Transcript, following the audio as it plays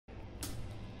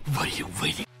What are you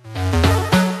waiting?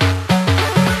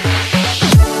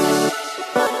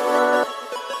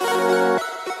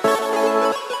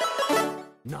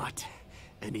 Not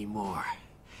anymore.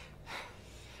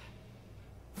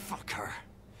 Fuck her.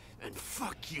 And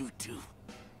fuck you too.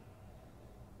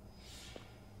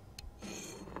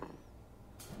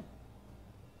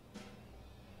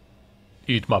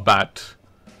 Eat my bat.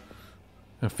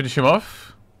 And finish him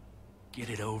off. Get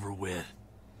it over with.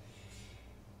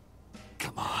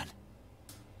 Come on.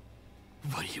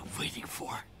 What are you waiting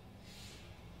for?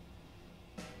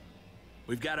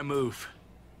 We've got to move.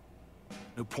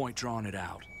 No point drawing it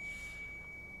out.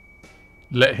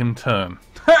 Let him turn.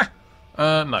 Ha!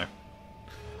 No.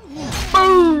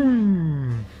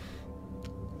 Boom!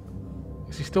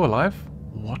 Is he still alive?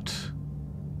 What?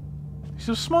 He's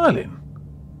still smiling?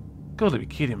 Gotta be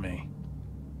kidding me.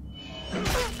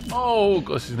 Oh,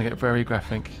 gosh, this is gonna get very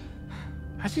graphic.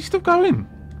 How's he still going?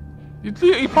 You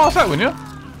passed out, wouldn't you?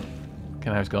 Okay,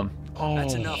 now he's gone. Oh.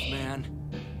 That's enough,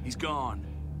 man. He's gone.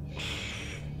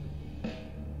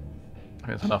 I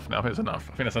think it's enough now. I think it's enough.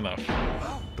 I think that's enough.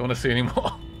 Don't want to see any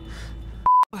more.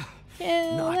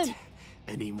 Not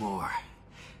anymore.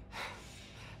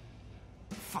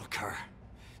 Fuck her.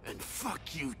 And fuck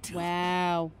you too.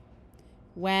 Wow.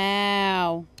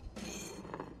 Wow.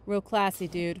 Real classy,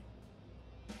 dude.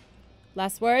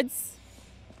 Last words?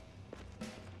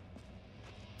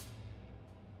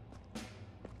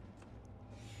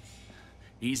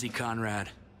 Easy, Conrad.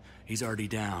 He's already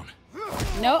down.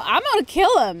 No, I'm gonna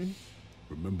kill him.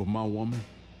 Remember my woman?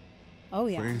 Oh,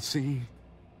 yeah. Francine?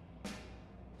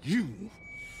 You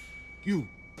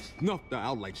snuffed her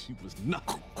out like she was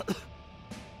nothing.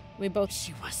 We both...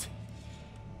 She was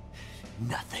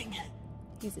nothing.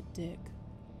 He's a dick.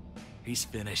 He's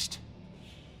finished.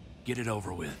 Get it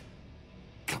over with.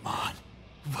 Come on.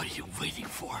 What are you waiting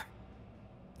for?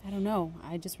 I don't know.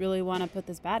 I just really want to put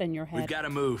this bat in your head. We've got to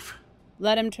move.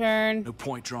 Let him turn. No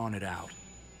point drawing it out.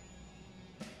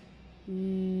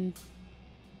 I'm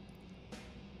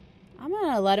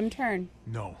gonna let him turn.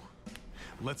 No.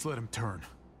 Let's let him turn.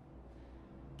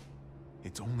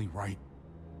 It's only right.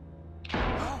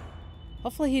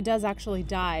 Hopefully he does actually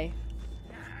die.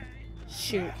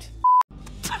 Shoot.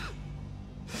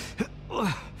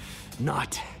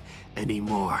 Not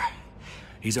anymore.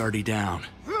 He's already down.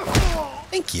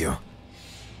 Thank you.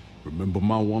 Remember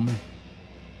my woman?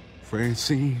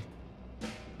 Francine?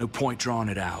 No point drawing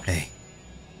it out. Hey,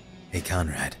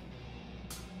 Conrad.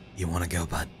 You wanna go,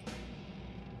 bud?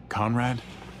 Conrad?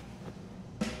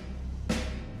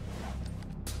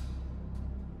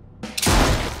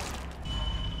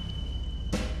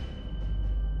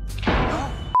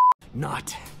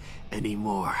 Not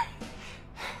anymore.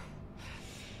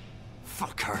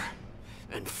 Fuck her.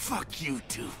 And fuck you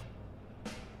too.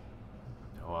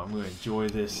 Oh, I'm gonna enjoy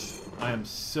this. I am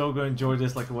so gonna enjoy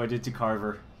this like what I did to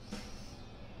Carver.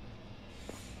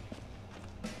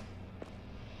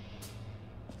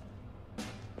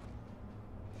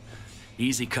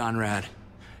 Easy, Conrad.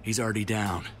 He's already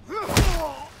down.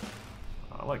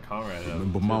 I like Conrad though.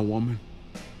 Remember my woman?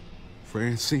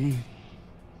 Francine?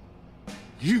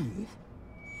 You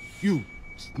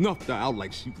snuffed her out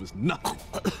like she was nothing.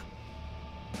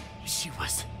 She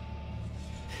was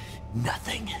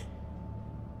nothing.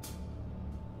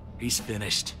 He's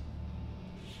finished.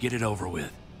 Get it over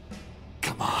with.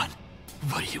 Come on.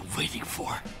 What are you waiting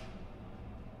for?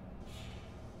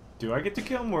 Do I get to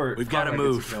kill him or We've got to Conrad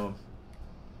gets move. kill him?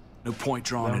 No point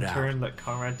drawing Let it him out. turn, let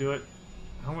Conrad do it.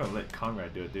 I'm gonna let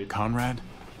Conrad do it, dude. Conrad?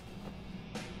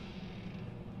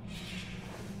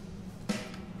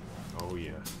 Oh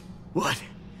yeah. What?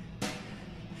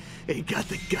 Ain't got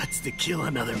the guts to kill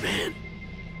another man.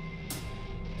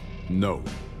 No.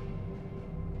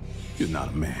 You're not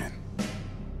a man.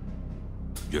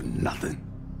 You're nothing.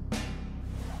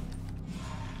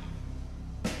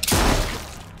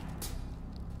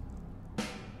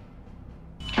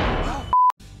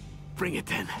 Bring it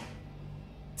then.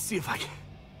 See if I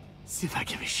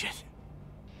give a shit.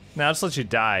 Now just let you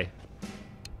die.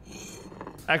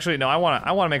 Actually, no. I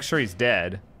wanna make sure he's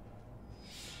dead.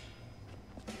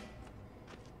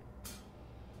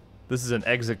 This is an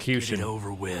execution. Get it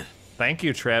over with. Thank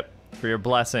you, Trip, for your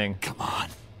blessing. Come on.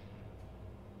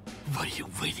 What are you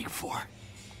waiting for?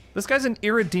 This guy's an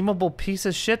irredeemable piece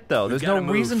of shit, though. There's no gotta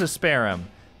move. reason to spare him.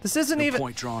 This isn't No even.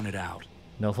 point drawing it out.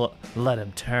 No, let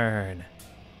him turn.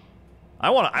 I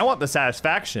want the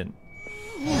satisfaction.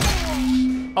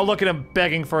 Oh, look at him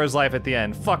begging for his life at the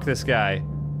end. Fuck this guy.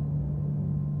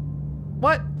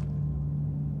 What?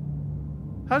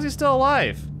 How's he still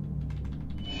alive?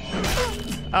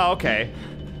 Oh, okay.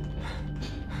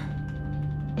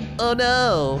 Oh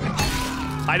no.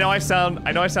 I know I sound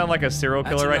like a serial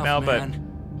killer right now, but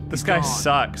this guy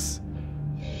sucks.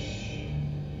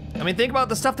 I mean, think about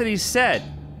the stuff that he said.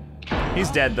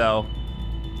 He's dead though.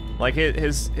 Like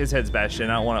his head's bashed in.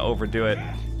 I don't want to overdo it.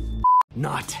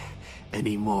 Not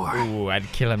anymore. Ooh, I'd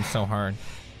kill him so hard.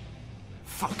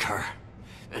 Fuck her.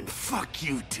 And fuck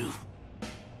you too.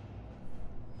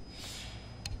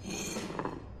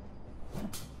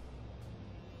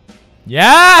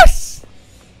 Yes!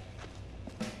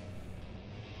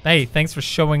 Hey, thanks for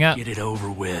showing up. Get it over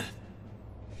with.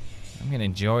 I'm gonna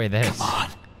enjoy this. Come on.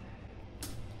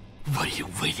 What are you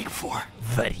waiting for?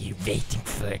 What are you waiting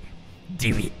for?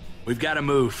 Do it. We've got to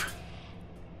move.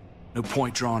 No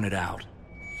point drawing it out.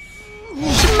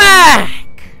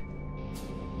 Smack!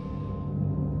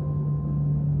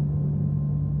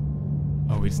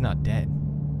 Oh, he's not dead.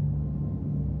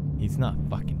 He's not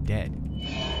fucking dead.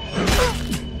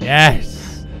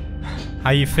 Yes!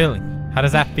 How you feeling? How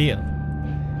does that feel?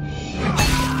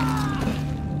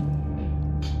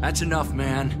 That's enough,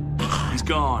 man. He's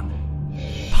gone.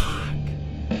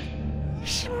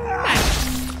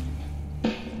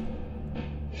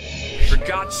 For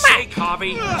God's sake,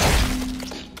 Javi.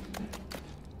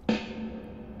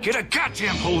 Get a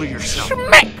goddamn hold of yourself.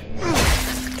 Smack!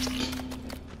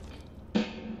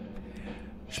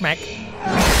 Smack.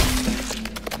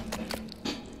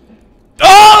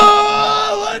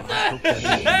 Oh! What the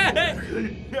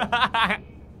heck?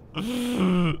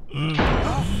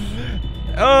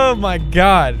 Oh my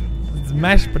god. It's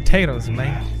mashed potatoes,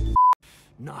 man.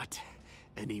 Not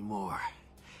anymore.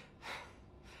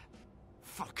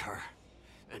 Fuck her.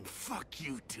 And fuck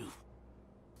you too.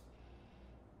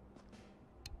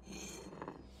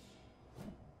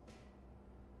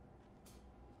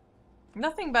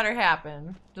 Nothing better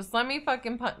happened. Just let me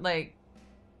fucking like.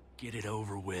 Get it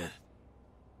over with.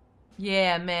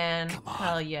 Yeah, man. Come on.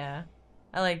 Hell yeah.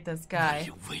 I like this What guy. are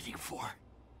you waiting for?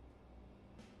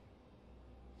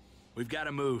 We've got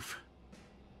to move.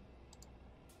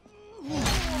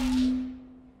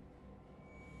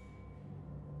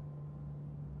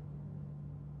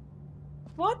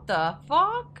 What the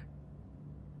fuck?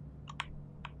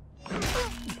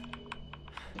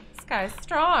 This guy's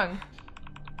strong.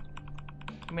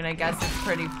 I mean, I guess it's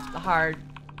pretty hard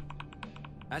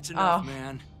That's enough,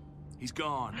 man. He's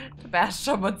gone. to bash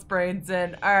someone's brains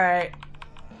in. Alright.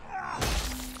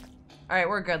 Alright,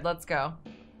 we're good. Let's go.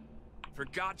 For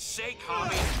God's sake,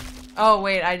 Javi. Oh,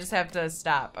 wait. I just have to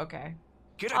stop. Okay.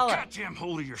 Get a I'll- goddamn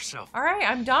hold of yourself. Alright,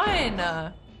 I'm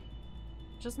done.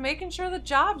 Just making sure the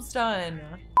job's done.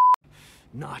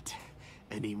 Not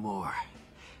anymore.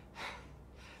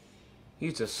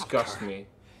 You disgust me.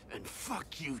 And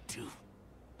fuck you too.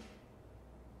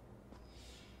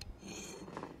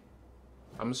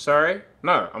 I'm sorry?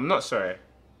 No, I'm not sorry.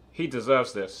 He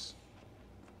deserves this.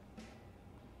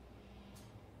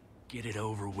 Get it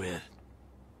over with.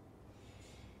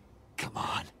 Come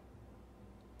on.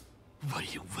 What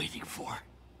are you waiting for?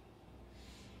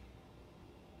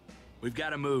 We've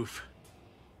got to move.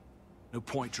 No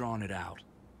point drawing it out.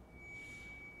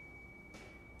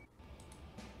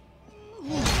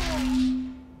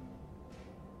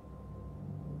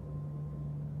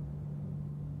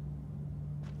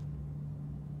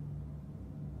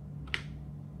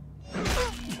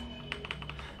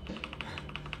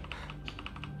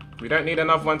 We don't need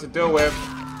another one to deal with.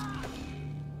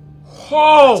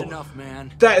 Oh! That's enough,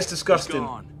 man. That is He's disgusting.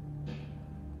 gone.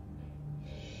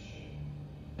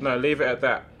 No, leave it at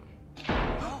that.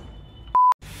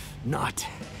 Not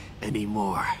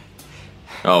anymore.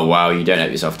 Oh wow, you don't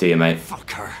help yourself, do you, mate? Fuck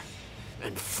her.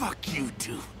 And fuck you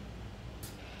too.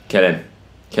 Kill him.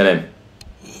 Kill him.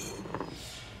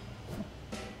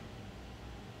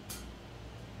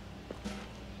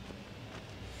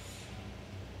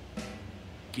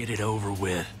 Get it over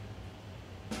with.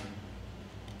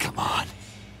 Come on.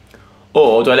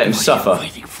 Or do I let him What are you suffer?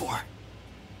 waiting for?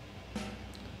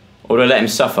 Or do I let him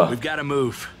suffer? We've got to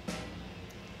move.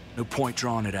 No point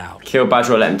drawing it out. Kill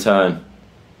Badger or let him turn?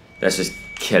 Let's just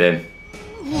kill him.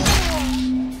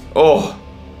 Oh!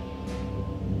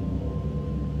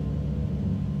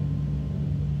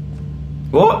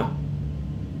 What?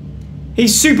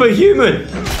 He's superhuman!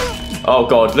 Oh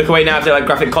god, look away now if they like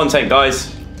graphic content,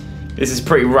 guys. This is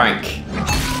pretty rank.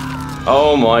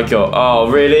 Oh my god.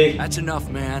 Oh, really? That's enough,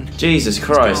 man. Jesus He's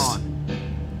Christ. gone.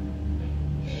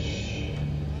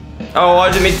 Oh,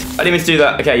 I didn't mean to do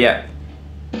that. Okay, yeah.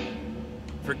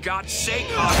 For God's sake,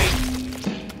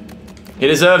 Javi. He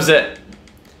deserves it.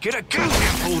 Get a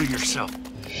goddamn hold of yourself.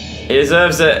 He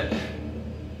deserves it.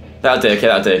 That'll do, okay,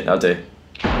 that'll do, that'll do.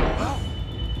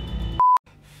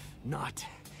 Not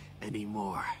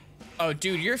anymore. Oh,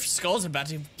 dude, your skull's about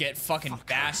to get fucking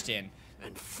bashed in.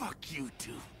 And fuck you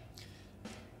too.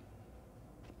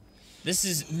 This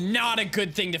is not a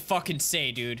good thing to fucking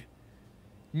say, dude.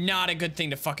 Not a good thing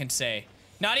to fucking say.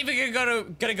 Not even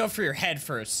gonna go for your head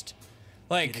first.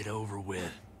 Like, get it over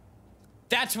with.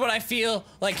 That's what I feel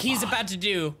like he's about to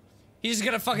do. He's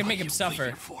gonna fucking make him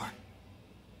suffer.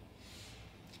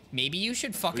 Maybe you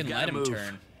should fucking let him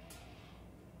turn.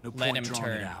 No let point him drawing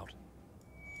turn. it out.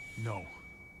 No.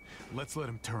 Let's let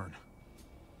him turn.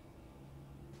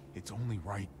 It's only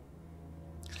right.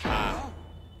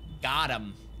 Got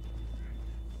him.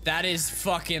 That is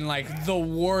fucking like the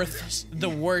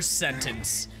worst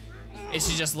sentence. Is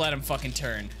to just let him fucking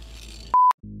turn.